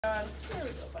There we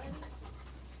go, buddy.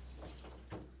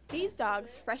 These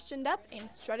dogs freshened up and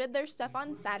strutted their stuff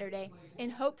on Saturday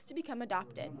in hopes to become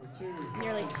adopted.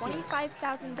 Nearly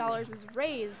 $25,000 was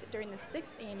raised during the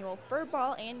 6th annual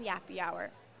Furball and Yappy Hour.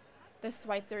 The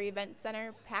Schweitzer Event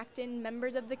Center packed in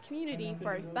members of the community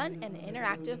for a fun and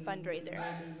interactive fundraiser.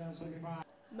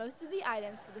 Most of the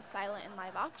items for the silent and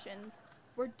live auctions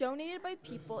were donated by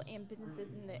people and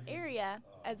businesses in the area,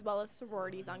 as well as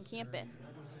sororities on campus.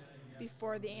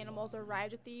 Before the animals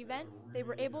arrived at the event, they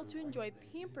were able to enjoy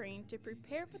pampering to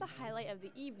prepare for the highlight of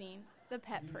the evening, the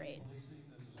pet parade.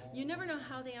 You never know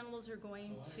how the animals are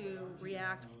going to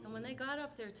react. And when they got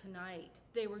up there tonight,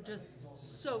 they were just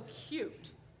so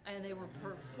cute and they were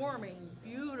performing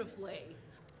beautifully.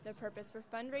 The purpose for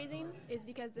fundraising is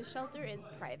because the shelter is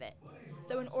private.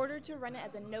 So in order to run it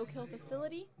as a no-kill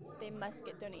facility, they must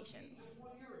get donations.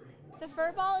 The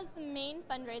Furball is the main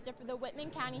fundraiser for the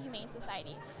Whitman County Humane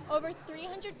Society. Over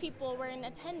 300 people were in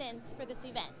attendance for this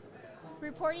event.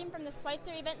 Reporting from the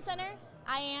Schweitzer Event Center,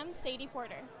 I am Sadie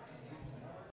Porter.